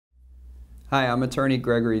Hi, I'm attorney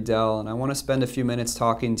Gregory Dell, and I want to spend a few minutes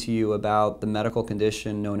talking to you about the medical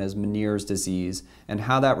condition known as Meniere's disease and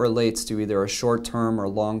how that relates to either a short-term or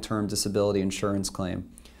long-term disability insurance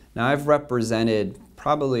claim. Now, I've represented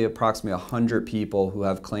probably approximately 100 people who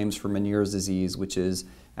have claims for Meniere's disease, which is,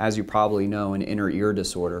 as you probably know, an inner ear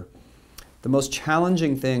disorder. The most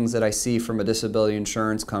challenging things that I see from a disability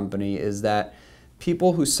insurance company is that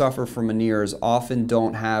people who suffer from Meniere's often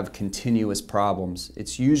don't have continuous problems.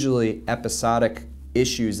 It's usually episodic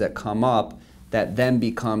issues that come up that then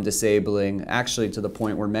become disabling, actually to the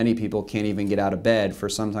point where many people can't even get out of bed for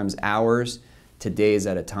sometimes hours to days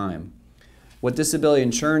at a time. What disability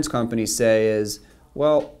insurance companies say is,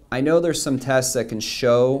 well, I know there's some tests that can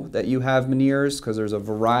show that you have Meniere's because there's a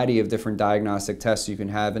variety of different diagnostic tests you can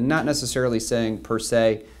have, and not necessarily saying per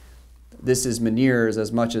se this is Meniere's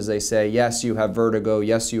as much as they say, yes, you have vertigo,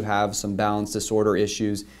 yes, you have some balance disorder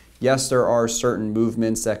issues, yes, there are certain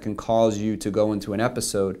movements that can cause you to go into an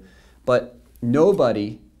episode, but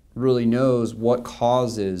nobody really knows what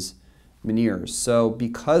causes Meniere's. So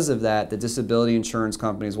because of that, the disability insurance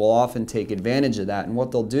companies will often take advantage of that, and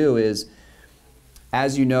what they'll do is,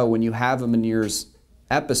 as you know, when you have a Meniere's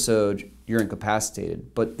episode, you're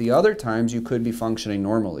incapacitated, but the other times you could be functioning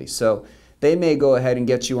normally. So they may go ahead and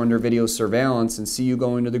get you under video surveillance and see you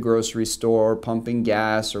going to the grocery store, pumping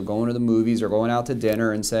gas, or going to the movies, or going out to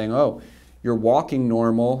dinner and saying, oh, you're walking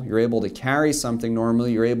normal, you're able to carry something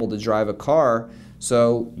normally, you're able to drive a car,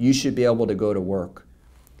 so you should be able to go to work.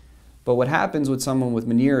 But what happens with someone with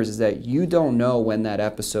Meniere's is that you don't know when that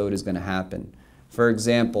episode is going to happen. For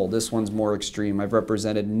example, this one's more extreme. I've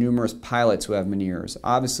represented numerous pilots who have Meniere's.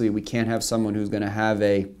 Obviously, we can't have someone who's going to have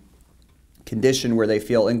a condition where they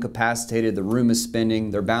feel incapacitated, the room is spinning,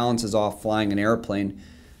 their balance is off flying an airplane.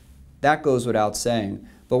 That goes without saying.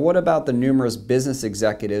 But what about the numerous business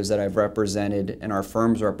executives that I've represented and our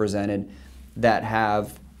firms represented that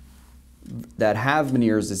have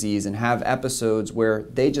Meniere's disease and have episodes where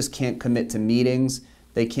they just can't commit to meetings,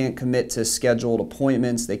 they can't commit to scheduled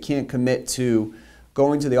appointments, they can't commit to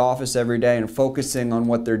going to the office every day and focusing on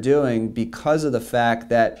what they're doing because of the fact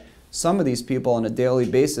that some of these people on a daily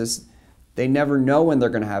basis, they never know when they're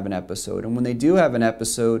going to have an episode. And when they do have an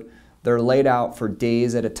episode, they're laid out for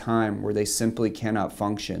days at a time where they simply cannot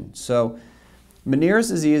function. So Meniere's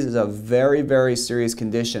disease is a very, very serious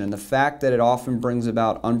condition, and the fact that it often brings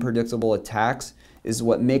about unpredictable attacks is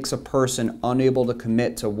what makes a person unable to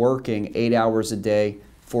commit to working 8 hours a day,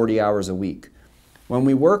 40 hours a week. When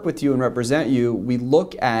we work with you and represent you, we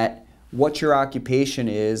look at what your occupation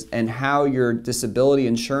is and how your disability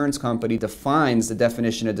insurance company defines the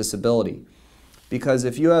definition of disability. Because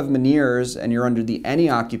if you have Meniere's and you're under the any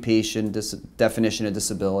occupation definition of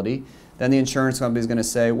disability, then the insurance company is going to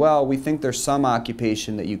say, well, we think there's some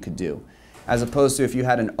occupation that you could do. As opposed to if you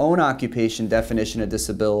had an own occupation definition of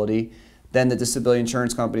disability, then the disability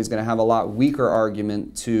insurance company is going to have a lot weaker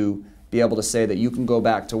argument to be able to say that you can go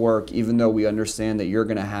back to work even though we understand that you're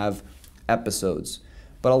going to have episodes.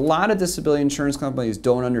 But a lot of disability insurance companies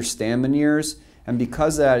don't understand Meniere's, and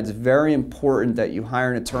because of that, it's very important that you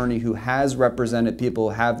hire an attorney who has represented people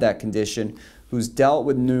who have that condition, who's dealt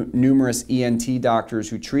with numerous ENT doctors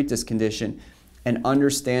who treat this condition, and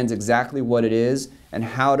understands exactly what it is and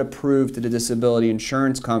how to prove to the disability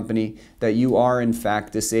insurance company that you are in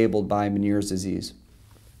fact disabled by Meniere's disease.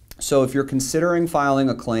 So if you're considering filing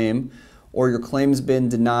a claim, or your claim's been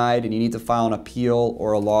denied and you need to file an appeal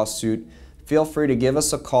or a lawsuit, feel free to give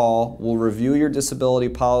us a call. We'll review your disability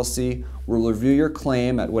policy, we'll review your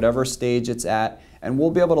claim at whatever stage it's at, and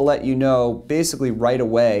we'll be able to let you know basically right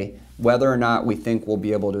away whether or not we think we'll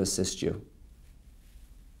be able to assist you.